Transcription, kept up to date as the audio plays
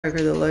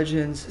Stryker the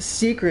Legend's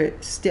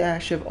secret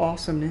stash of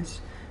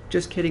awesomeness.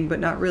 Just kidding, but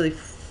not really.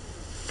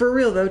 For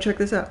real though, check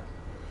this out.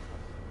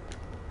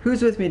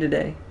 Who's with me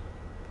today?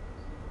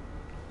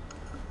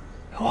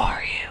 Who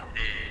are you?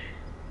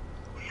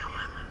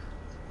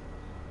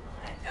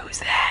 Who's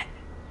that?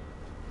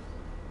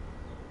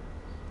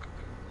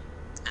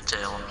 It's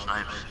ALM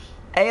Snipes.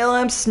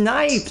 ALM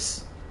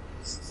Snipes!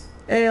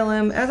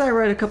 ALM, as I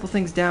write a couple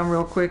things down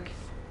real quick,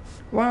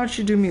 why don't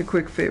you do me a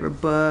quick favor,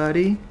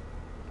 buddy?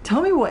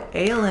 Tell me what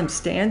ALM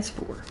stands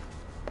for.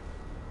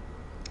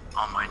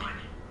 Almighty.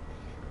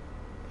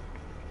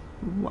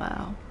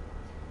 Wow.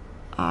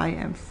 I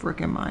am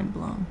freaking mind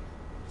blown.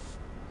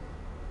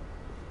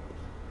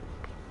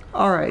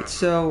 Alright,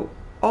 so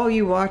all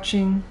you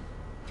watching,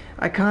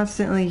 I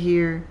constantly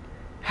hear,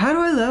 how do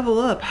I level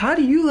up? How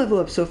do you level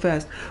up so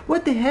fast?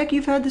 What the heck?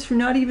 You've had this for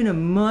not even a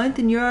month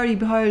and you're already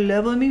higher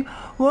level than me?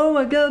 Oh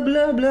my god,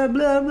 blah, blah,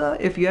 blah, blah.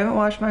 If you haven't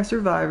watched my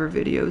Survivor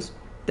videos,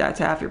 that's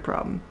half your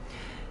problem.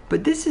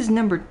 But this is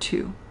number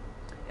 2.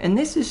 And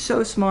this is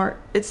so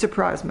smart, it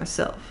surprised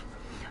myself.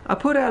 I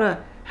put out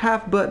a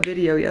half-butt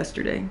video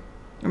yesterday,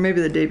 or maybe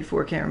the day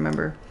before, can't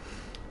remember,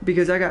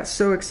 because I got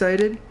so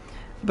excited.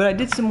 But I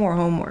did some more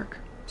homework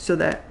so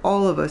that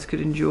all of us could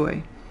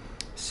enjoy.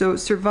 So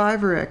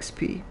Survivor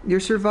XP. Your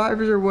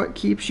survivors are what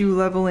keeps you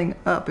leveling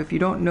up. If you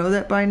don't know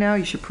that by now,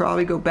 you should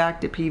probably go back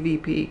to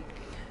PvP.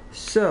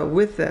 So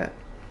with that,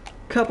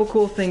 couple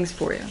cool things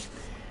for you.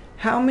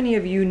 How many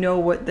of you know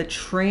what the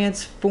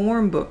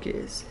transform book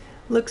is?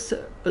 Looks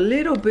a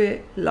little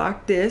bit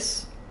like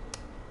this.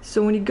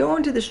 So when you go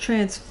into this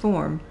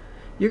transform,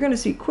 you're going to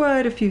see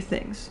quite a few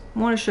things. I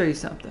want to show you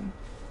something.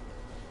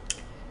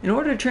 In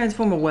order to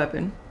transform a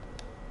weapon,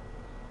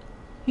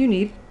 you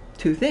need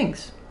 2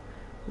 things.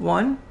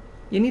 1,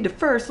 you need to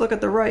first look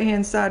at the right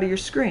hand side of your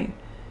screen.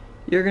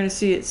 You're going to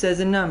see it says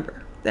a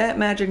number. That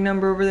magic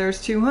number over there is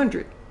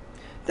 200.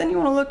 Then you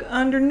want to look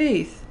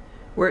underneath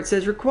where it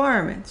says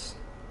requirements.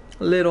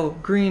 Little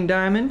green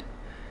diamond.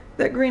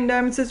 That green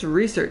diamond says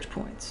research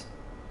points.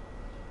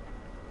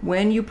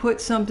 When you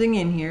put something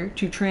in here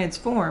to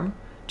transform,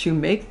 to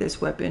make this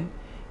weapon,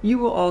 you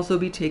will also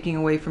be taking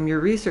away from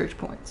your research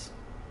points.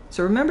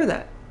 So remember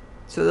that.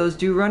 So those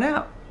do run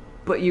out,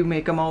 but you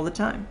make them all the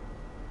time.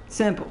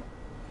 Simple.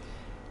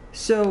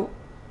 So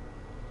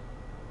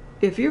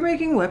if you're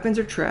making weapons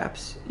or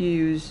traps, you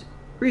use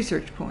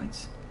research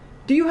points.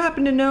 Do you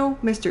happen to know,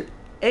 Mr.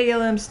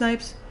 ALM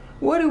Snipes,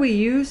 what do we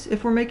use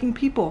if we're making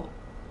people?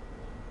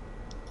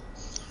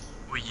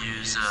 We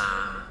use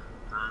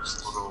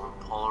those little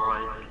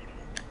Polaroid.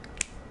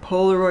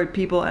 Polaroid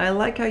people, and I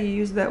like how you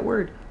use that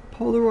word,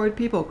 Polaroid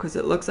people, because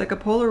it looks like a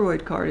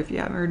Polaroid card if you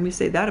haven't heard me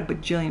say that a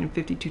bajillion and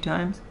 52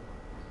 times.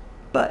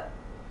 But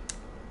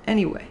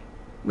anyway,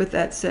 with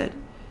that said,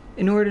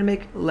 in order to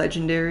make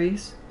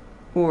legendaries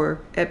or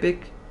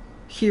epic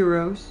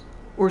heroes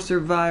or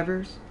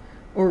survivors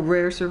or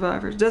rare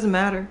survivors, doesn't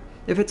matter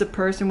if it's a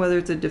person, whether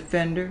it's a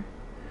defender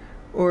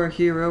or a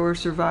hero or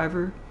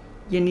survivor,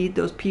 you need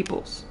those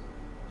peoples.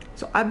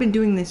 So I've been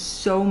doing this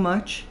so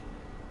much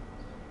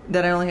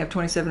that I only have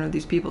 27 of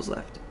these peoples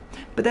left.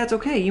 But that's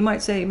okay. You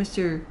might say,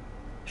 Mr.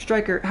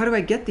 Stryker, how do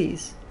I get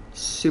these?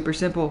 Super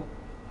simple.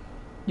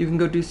 You can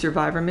go do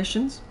survivor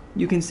missions.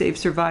 You can save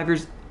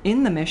survivors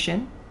in the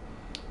mission.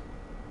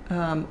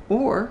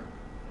 Or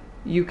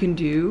you can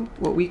do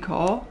what we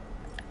call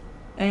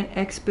an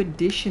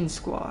expedition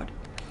squad.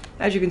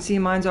 As you can see,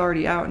 mine's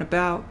already out and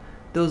about.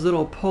 Those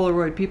little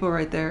Polaroid people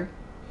right there.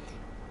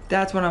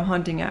 That's what I'm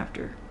hunting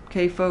after.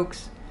 Okay,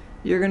 folks?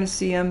 You're going to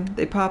see them.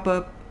 They pop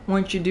up.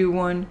 Once you do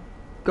one,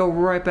 go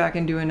right back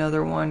and do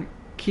another one.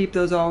 Keep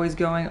those always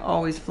going,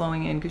 always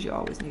flowing in, because you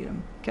always need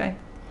them. Okay?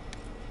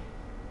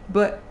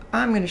 But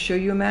I'm going to show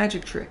you a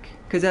magic trick.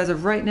 Because as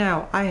of right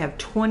now, I have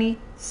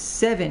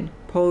 27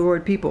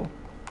 Polaroid people.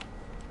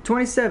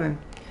 27.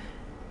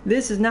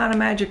 This is not a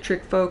magic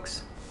trick,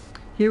 folks.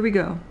 Here we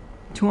go.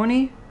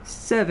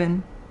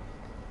 27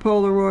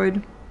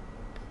 Polaroid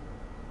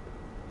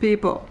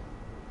people.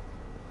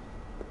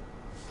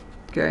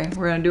 Okay,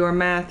 we're going to do our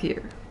math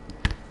here.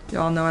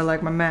 Y'all know I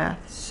like my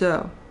math.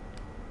 So,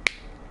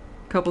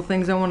 a couple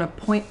things I want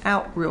to point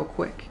out real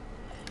quick.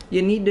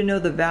 You need to know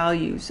the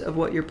values of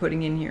what you're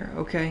putting in here,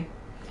 okay?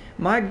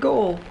 My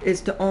goal is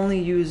to only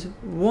use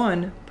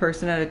 1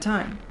 person at a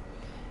time.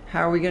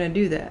 How are we going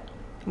to do that?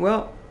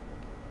 Well,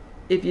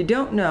 if you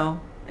don't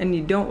know and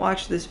you don't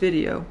watch this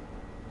video,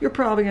 you're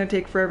probably going to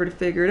take forever to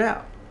figure it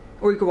out.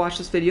 Or you could watch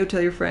this video,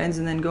 tell your friends,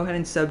 and then go ahead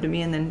and sub to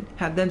me, and then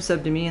have them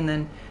sub to me, and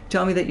then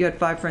tell me that you had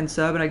 5 friends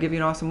sub and I give you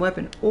an awesome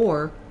weapon.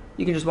 Or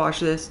you can just watch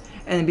this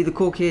and then be the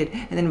cool kid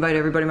and then invite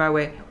everybody my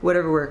way.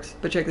 Whatever works.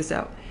 But check this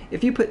out.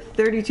 If you put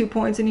 32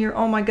 points in here,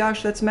 oh my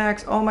gosh, that's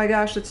max. Oh my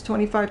gosh, that's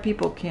 25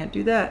 people. Can't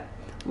do that.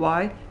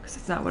 Why? Because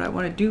that's not what I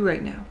want to do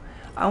right now.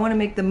 I want to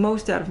make the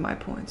most out of my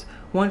points.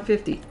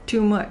 150,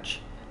 too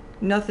much.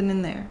 Nothing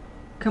in there.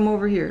 Come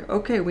over here.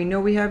 Okay, we know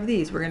we have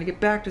these. We're going to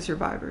get back to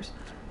survivors.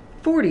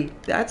 40,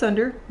 that's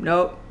under.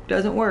 Nope,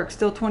 doesn't work.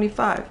 Still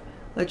 25.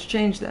 Let's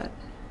change that.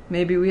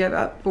 Maybe we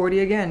have 40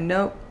 again.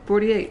 Nope.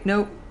 48.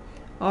 Nope.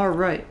 All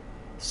right.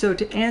 So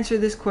to answer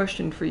this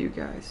question for you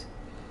guys,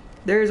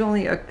 there's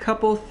only a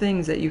couple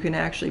things that you can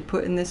actually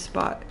put in this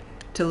spot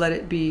to let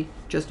it be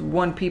just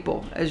one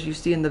people, as you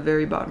see in the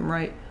very bottom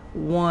right,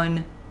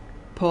 one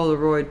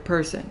Polaroid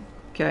person,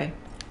 okay?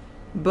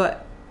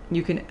 But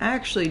you can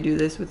actually do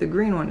this with the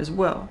green one as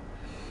well.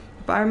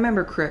 If I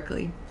remember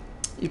correctly,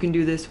 you can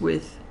do this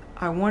with,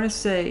 I want to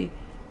say,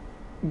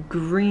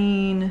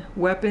 green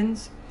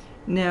weapons.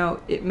 Now,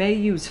 it may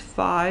use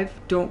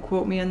 5, don't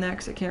quote me on that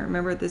because I can't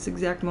remember at this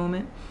exact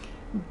moment,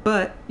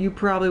 but you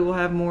probably will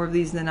have more of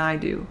these than I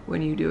do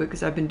when you do it,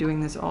 because I've been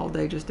doing this all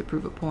day just to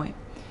prove a point.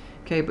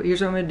 Okay, but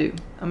here's what I'm going to do.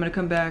 I'm going to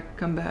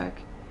come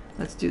back.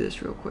 Let's do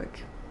this real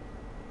quick.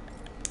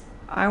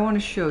 I want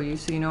to show you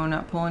so you know I'm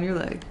not pulling your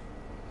leg.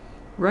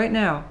 Right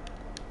now,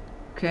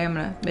 okay, I'm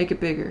going to make it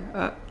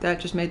bigger.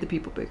 That just made the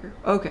people bigger.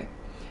 Okay,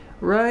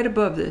 right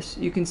above this,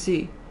 you can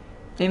see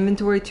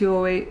inventory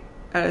 208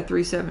 out of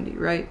 370,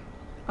 right?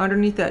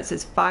 Underneath that it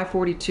says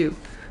 542.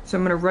 So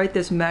I'm going to write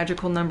this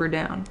magical number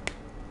down.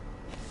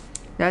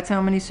 That's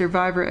how many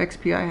Survivor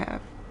XP I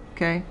have,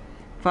 okay?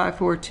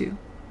 542.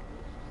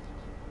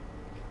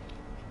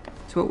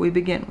 That's what we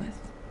begin with.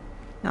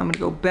 Now I'm going to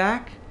go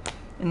back,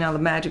 and now the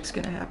magic's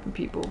going to happen,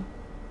 people.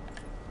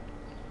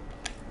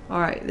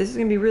 Alright, this is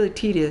going to be really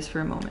tedious for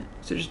a moment,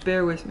 so just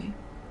bear with me.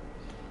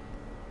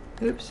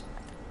 Oops.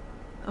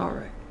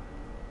 Alright.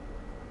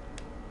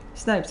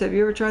 Snipes, have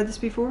you ever tried this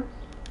before?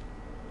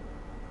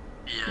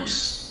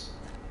 Yes.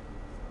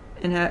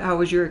 And how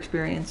was your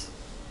experience?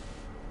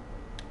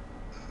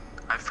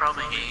 I've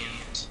probably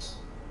gained,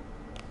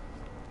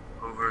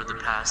 over the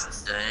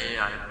past day,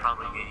 I've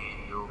probably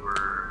gained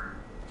over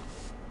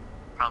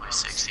probably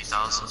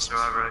 60,000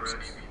 Survivor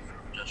XP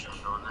just from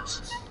doing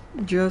this.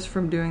 Just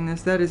from doing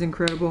this, that is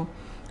incredible.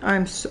 I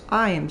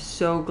am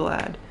so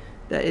glad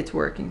that it's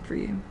working for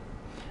you.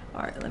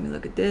 Alright, let me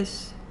look at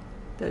this.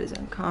 That is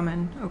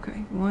uncommon.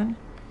 Okay, 1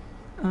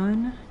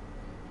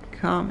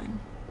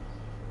 uncommon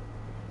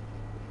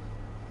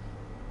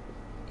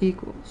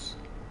equals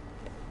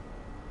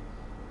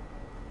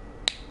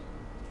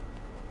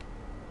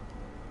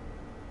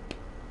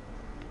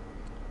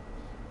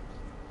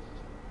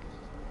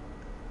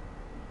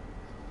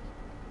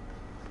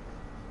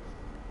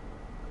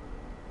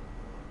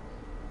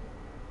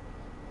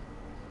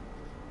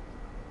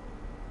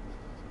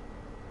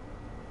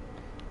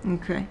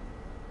okay.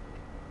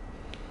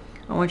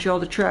 I want you all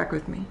to track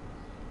with me.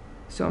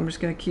 So I'm just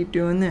going to keep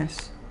doing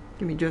this.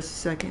 Give me just a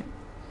second.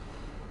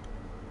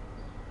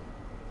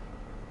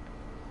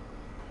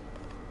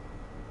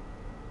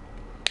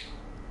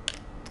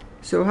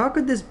 So how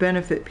could this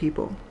benefit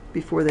people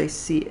before they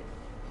see it?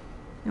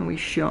 And we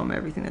show them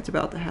everything that's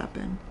about to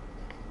happen.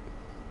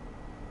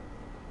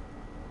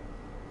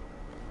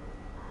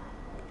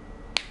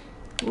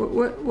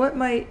 What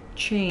might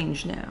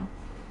change now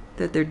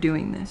that they're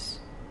doing this?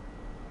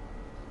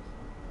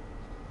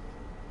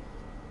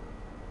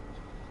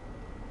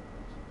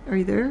 Are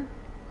you there?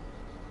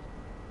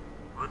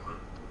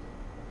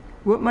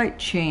 What might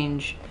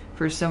change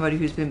for somebody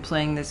who's been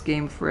playing this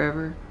game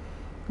forever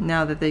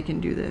now that they can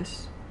do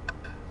this?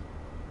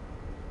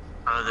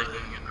 They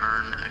can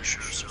earn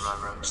extra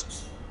Survivor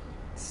XP.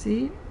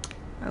 See?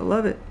 I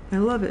love it. I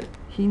love it.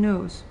 He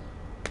knows.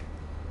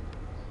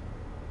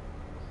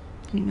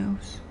 He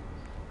knows.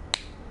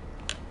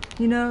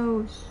 He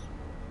knows.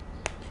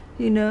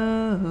 He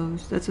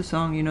knows. That's a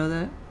song, you know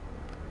that?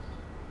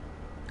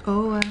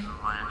 Oh,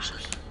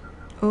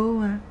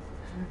 oh,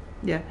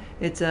 yeah,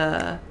 it's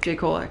J.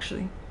 Cole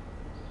actually.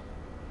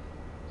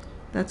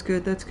 That's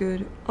good, that's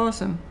good.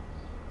 Awesome.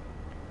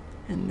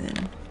 And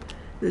then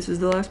this is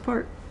the last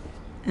part.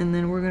 And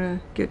then we're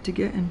gonna get to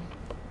getting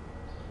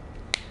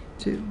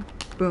to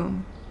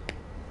boom.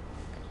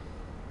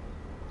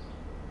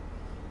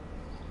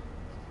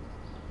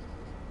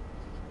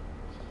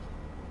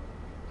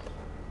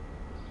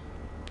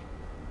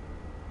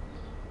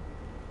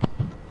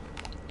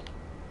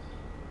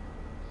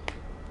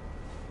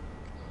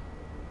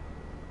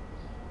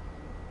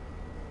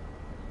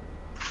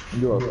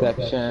 Your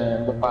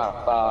section, the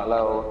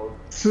follow.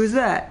 Who's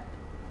that?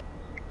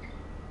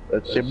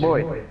 That's your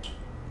boy.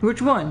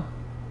 Which one?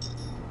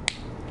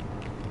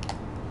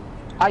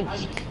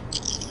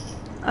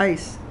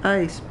 Ice.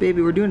 Ice,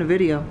 baby, we're doing a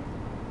video.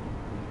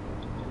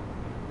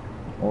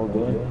 All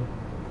good.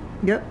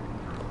 Yep.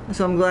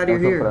 So I'm glad you're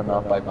here.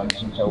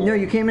 No,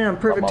 you came in on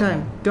perfect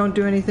time. Don't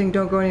do anything,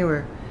 don't go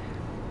anywhere.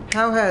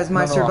 How has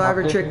my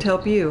Survivor trick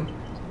helped you?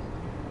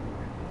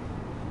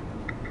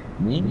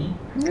 Me?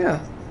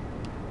 Yeah.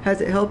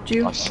 Has it helped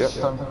you? Of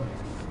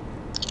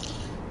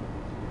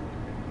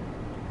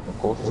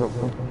course it's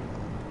helpful.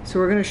 So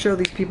we're going to show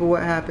these people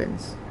what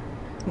happens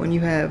when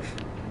you have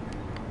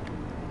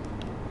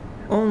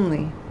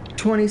only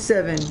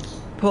 27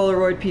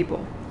 Polaroid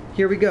people.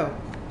 Here we go.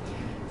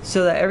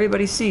 So that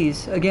everybody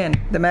sees,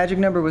 again, the magic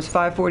number was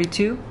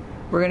 542.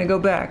 We're going to go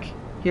back.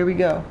 Here we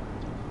go.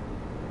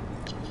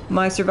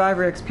 My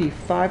Survivor XP,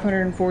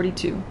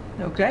 542.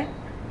 Okay?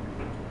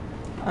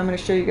 I'm going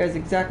to show you guys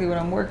exactly what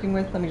I'm working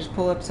with. Let me just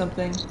pull up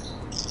something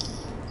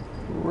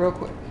real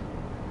quick.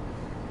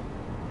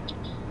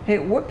 Hey,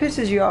 what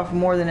pisses you off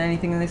more than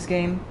anything in this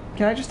game?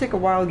 Can I just take a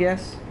wild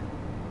guess?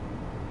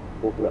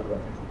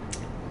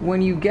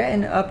 When you get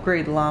an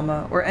upgrade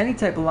llama, or any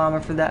type of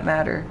llama for that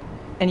matter,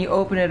 and you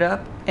open it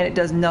up and it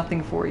does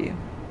nothing for you.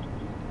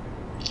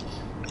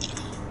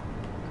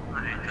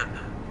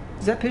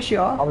 Does that piss you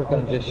I off? was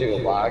gonna just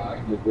shoot a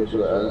lag with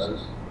visual.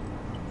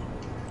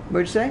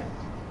 What'd you say?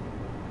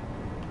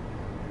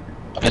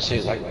 I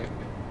see like.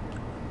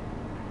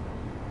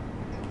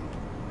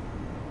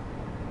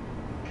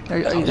 Are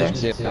you there?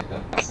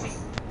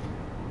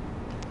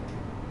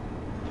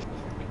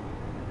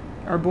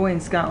 Our boy in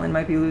Scotland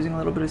might be losing a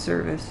little bit of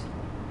service.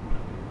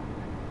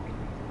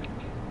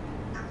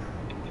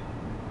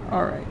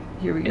 Alright,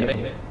 here we go.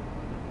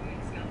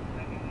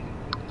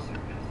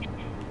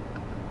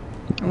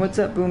 And what's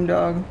up,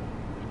 Boomdog?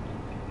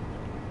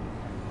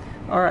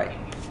 Alright,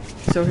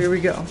 so here we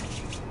go.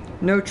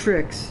 No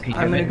tricks.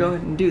 I'm gonna go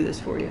ahead and do this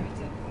for you.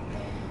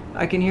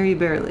 I can hear you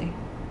barely.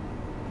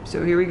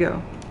 So here we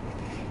go.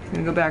 I'm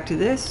gonna go back to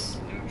this.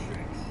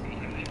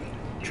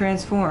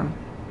 Transform.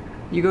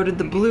 You go to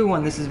the blue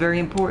one. This is very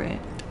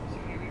important.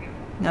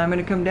 Now I'm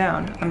gonna come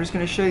down. I'm just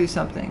gonna show you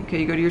something. Okay,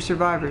 you go to your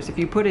survivors. If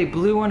you put a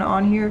blue one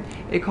on here,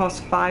 it costs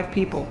 5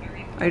 people.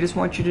 I just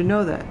want you to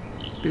know that,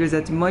 because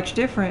that's much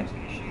different,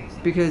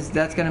 because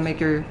that's gonna make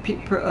your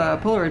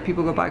Polaroid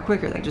people go by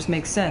quicker. That just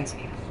makes sense.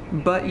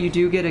 But you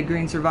do get a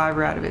green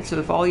survivor out of it. So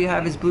if all you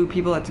have is blue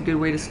people, that's a good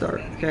way to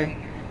start, okay?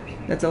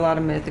 That's a lot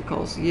of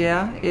mythicals.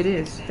 Yeah, it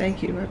is.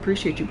 Thank you. I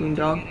appreciate you,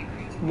 Boondog.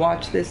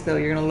 Watch this, though.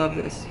 You're gonna love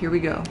this. Here we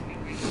go.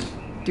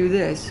 Do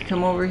this.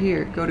 Come over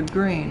here. Go to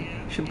green.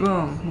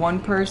 Shaboom. One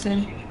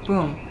person.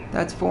 Boom.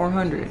 That's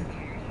 400.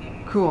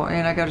 Cool.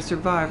 And I got a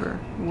survivor.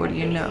 What do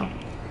you know?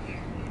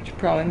 I should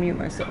probably mute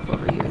myself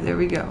over here. There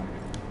we go.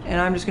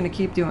 And I'm just gonna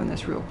keep doing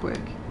this real quick.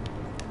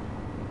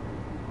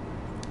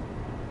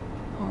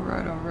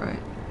 Alright, alright.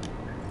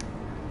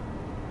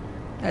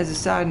 As a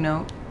side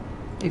note,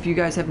 if you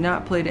guys have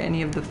not played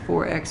any of the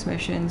 4X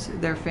missions,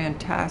 they're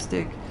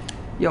fantastic.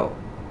 Yo,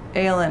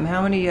 ALM,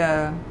 how many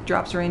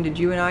drops of rain did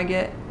you and I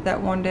get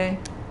that one day?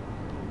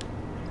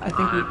 I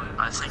think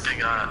I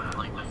got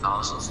like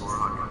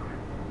 1,400.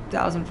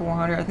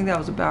 1,400. I think that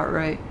was about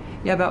right.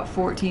 Yeah, about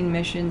 14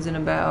 missions in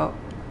about,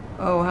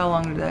 oh, how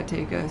long did that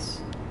take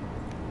us?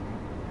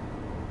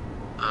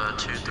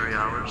 2-3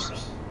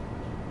 hours.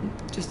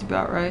 Just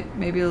about right.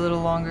 Maybe a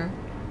little longer.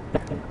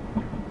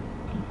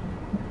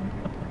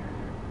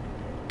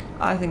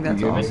 I think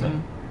that's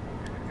awesome.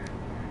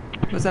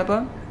 What's that,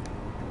 bud?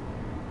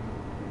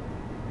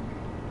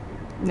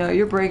 No,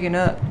 you're breaking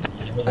up.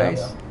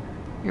 Ice.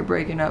 You're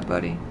breaking up,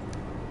 buddy.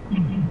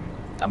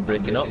 I'm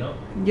breaking up.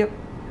 Yep.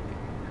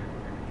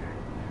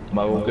 Am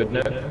I all good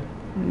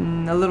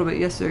now? A little bit,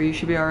 yes, sir. You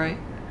should be alright.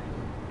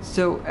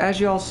 So, as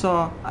y'all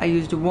saw, I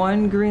used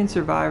one green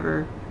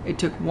survivor. It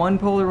took one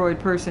Polaroid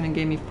person and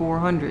gave me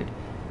 400.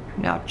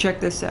 Now,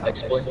 check this out.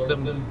 Explain to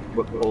them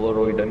what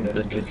Polaroid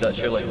is, because that's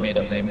your like made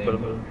up name for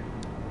them.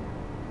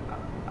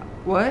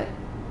 What?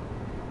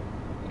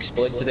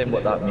 Explain to them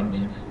what that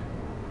means.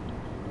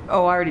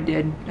 Oh, I already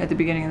did at the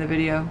beginning of the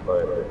video.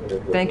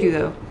 Thank you,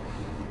 though.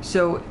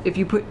 So, if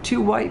you put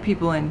 2 white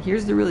people in,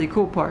 here's the really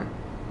cool part.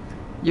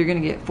 You're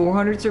going to get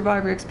 400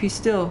 survivor XP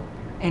still,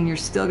 and you're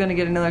still going to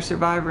get another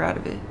survivor out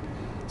of it.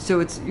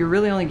 So, you're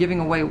really only giving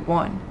away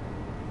 1.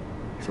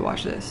 So,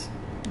 watch this.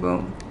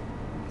 Boom.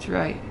 That's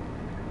right.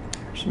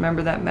 Just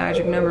remember that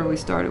magic number we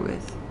started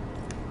with.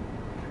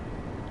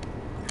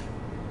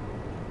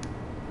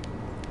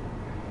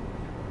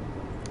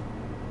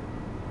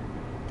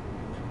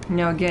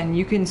 Now again,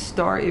 you can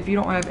start, if you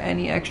don't have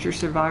any extra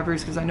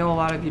survivors, because I know a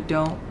lot of you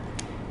don't,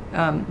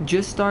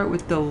 just start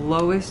with the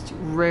lowest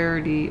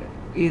rarity,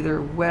 either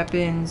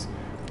weapons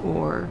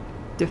or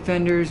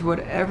defenders,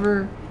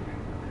 whatever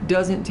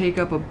doesn't take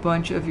up a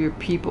bunch of your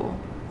people,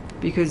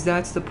 because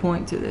that's the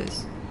point to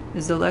this,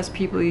 is the less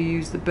people you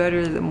use, the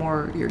better, the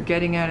more you're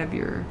getting out of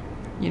your,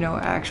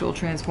 actual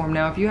transform.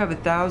 Now if you have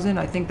 1,000,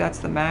 I think that's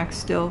the max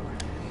still.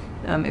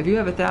 If you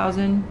have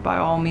 1,000, by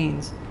all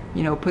means,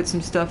 put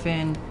some stuff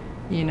in.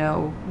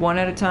 One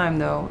at a time,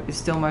 though, is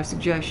still my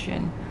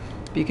suggestion,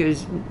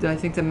 because I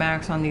think the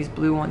max on these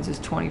blue ones is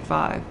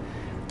 25.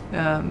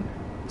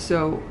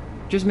 So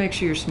just make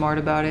sure you're smart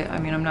about it. I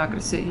mean, I'm not going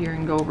to sit here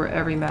and go over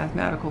every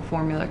mathematical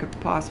formula that could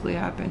possibly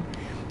happen,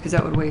 because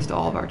that would waste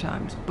all of our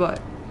times. But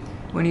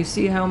when you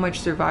see how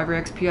much survivor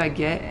XP I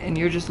get, and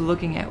you're just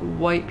looking at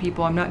white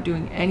people, I'm not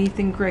doing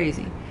anything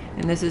crazy,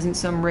 and this isn't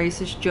some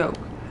racist joke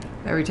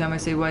every time I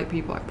say white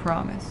people, I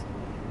promise.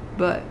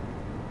 But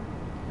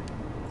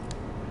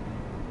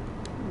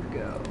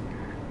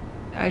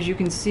as you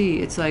can see,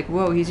 it's like,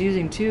 whoa, he's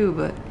using 2,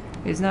 but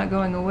it's not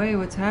going away.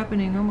 What's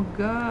happening? Oh my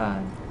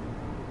god.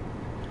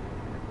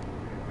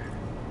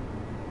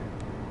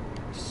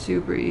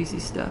 Super easy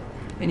stuff.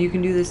 And you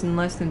can do this in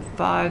less than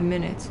 5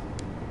 minutes.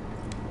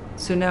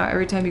 So now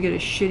every time you get a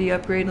shitty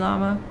upgrade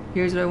llama,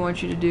 here's what I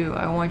want you to do.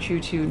 I want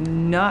you to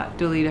not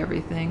delete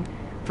everything.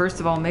 First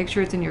of all, make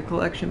sure it's in your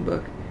collection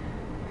book.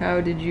 How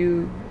did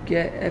you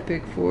get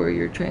epic for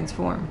your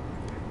transform?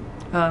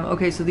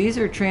 Okay, so these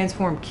are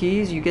transform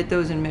keys. You get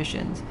those in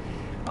missions.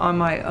 On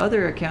my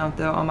other account,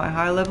 though, on my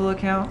high level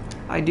account,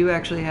 I do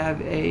actually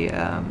have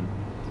a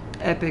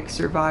epic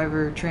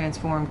survivor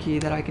transform key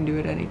that I can do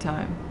at any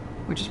time,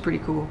 which is pretty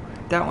cool.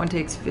 That one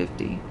takes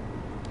 50.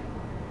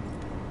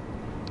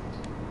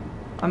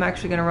 I'm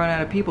actually going to run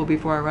out of people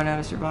before I run out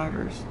of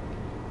survivors,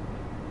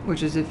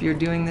 which is, if you're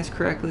doing this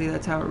correctly,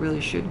 that's how it really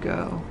should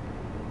go.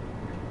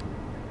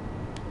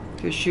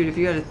 Because shoot, if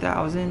you had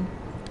 1,000,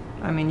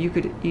 I mean, you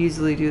could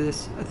easily do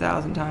this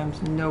 1,000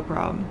 times, no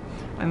problem.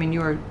 I mean,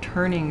 you are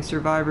turning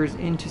survivors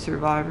into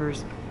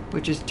survivors,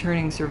 which is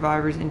turning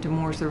survivors into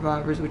more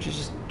survivors, which is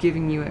just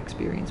giving you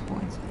experience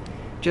points,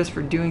 just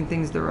for doing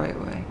things the right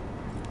way.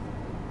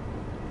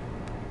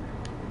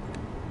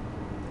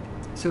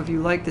 So if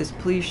you like this,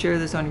 please share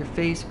this on your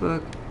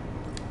Facebook,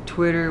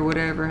 Twitter,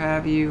 whatever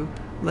have you.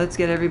 Let's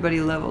get everybody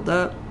leveled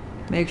up.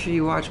 Make sure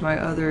you watch my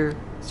other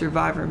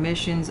survivor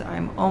missions.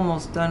 I'm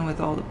almost done with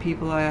all the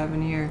people I have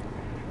in here.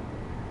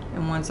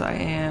 And once I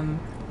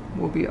am,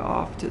 we'll be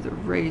off to the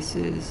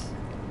races.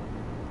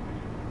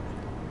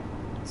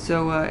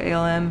 So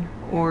ALM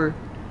or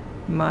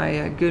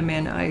my good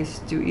man Ice,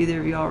 do either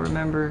of y'all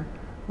remember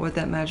what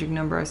that magic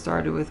number I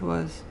started with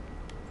was?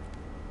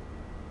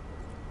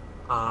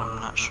 I'm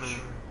not sure.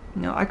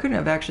 No, I couldn't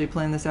have actually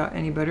planned this out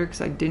any better because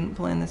I didn't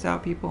plan this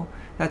out, people.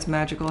 That's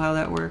magical how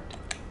that worked.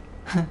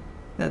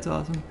 That's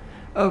awesome.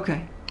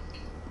 Okay.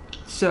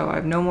 So I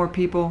have no more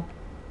people.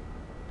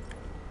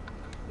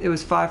 It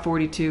was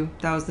 542.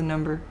 That was the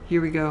number. Here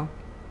we go.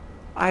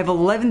 I have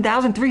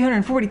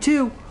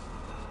 11,342.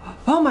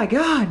 Oh my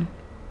god.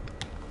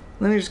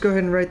 Let me just go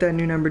ahead and write that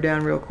new number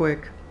down real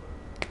quick.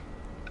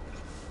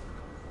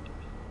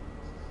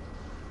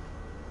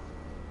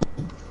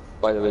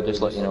 By the way,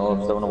 just let you know,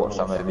 if someone watched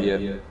that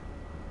movie,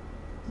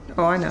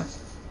 Oh, I know.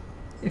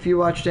 If you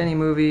watched any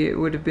movie, it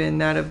would have been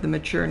that of The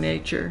Mature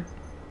Nature.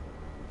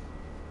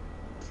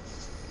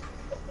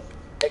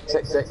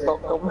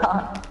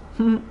 XXX.com.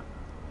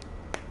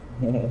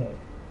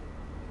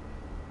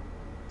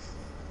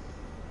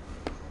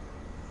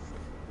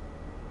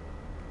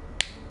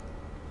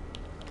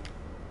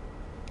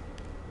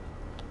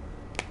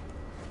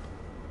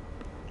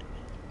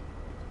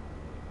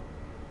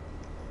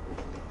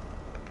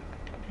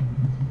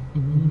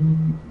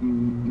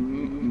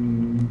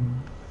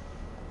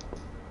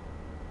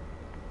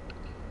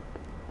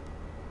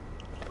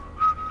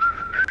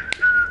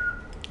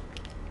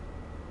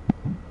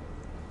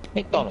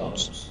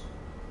 McDonald's.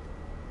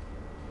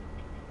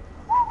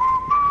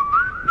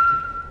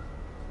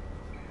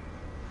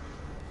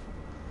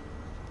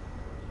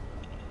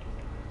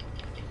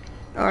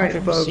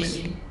 Alright, folks.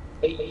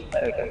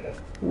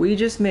 We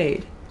just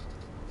made...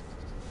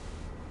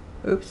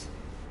 Oops.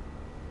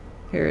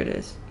 Here it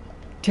is.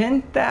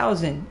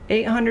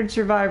 10,800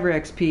 Survivor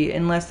XP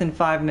in less than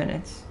 5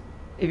 minutes.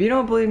 If you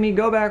don't believe me,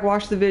 go back,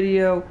 watch the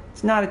video.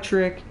 It's not a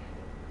trick.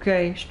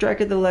 Okay,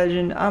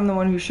 StrykerTheLegend. I'm the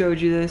one who showed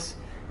you this.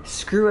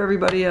 Screw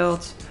everybody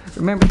else.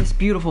 Remember this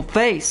beautiful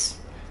face.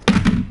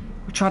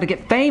 We're trying to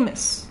get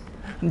famous.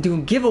 I'm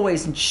doing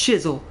giveaways and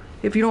shizzle.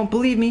 If you don't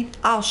believe me,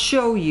 I'll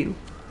show you.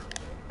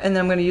 And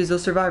then I'm going to use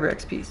those Survivor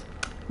XPs.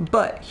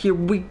 But here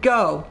we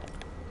go.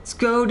 Let's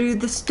go to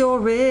the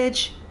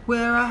storage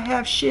where I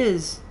have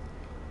shiz.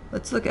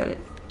 Let's look at it.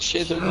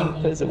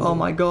 Oh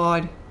my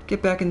god.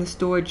 Get back in the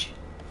storage.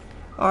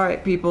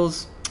 Alright,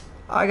 peoples.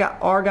 I got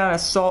Argon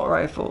assault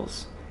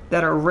rifles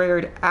that are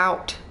rared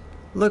out.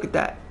 Look at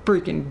that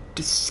freaking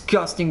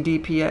disgusting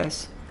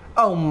DPS.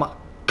 Oh my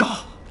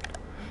god.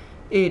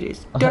 It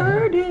is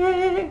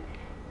dirty.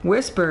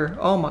 Whisper.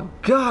 Oh my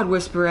god,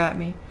 whisper at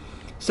me.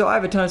 So I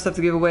have a ton of stuff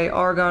to give away.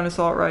 Argon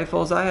assault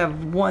rifles. I have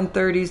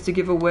 130s to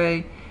give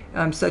away,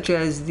 such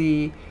as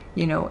the,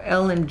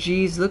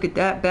 LMGs. Look at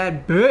that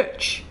bad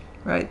bitch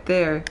right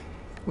there.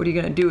 What are you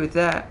gonna do with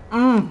that?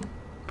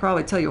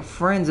 Probably tell your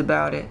friends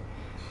about it.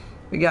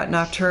 We got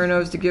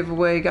Nocturnos to give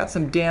away. Got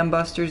some Dam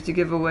Busters to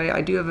give away.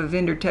 I do have a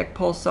Vendor Tech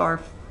Pulsar,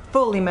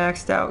 fully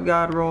maxed out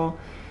God roll.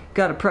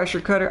 Got a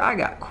pressure cutter. I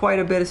got quite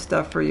a bit of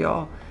stuff for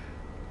y'all.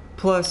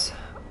 Plus,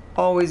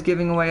 always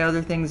giving away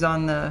other things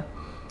on the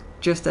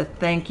just a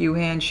thank you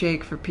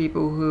handshake for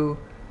people who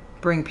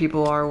bring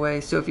people our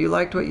way. So if you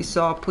liked what you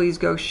saw, please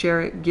go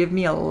share it. Give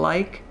me a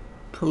like,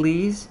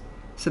 please.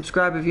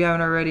 Subscribe if you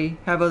haven't already.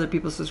 Have other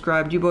people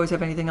subscribe. Do you boys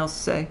have anything else to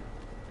say?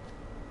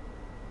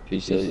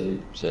 Peace out,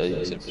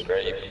 say,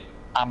 subscribe,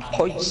 and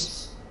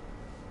peace.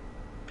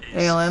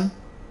 ALM?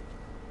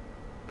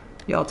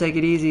 Y'all take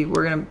it easy.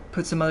 We're gonna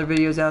put some other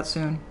videos out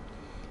soon.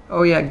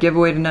 Oh yeah,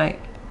 giveaway tonight.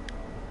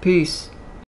 Peace.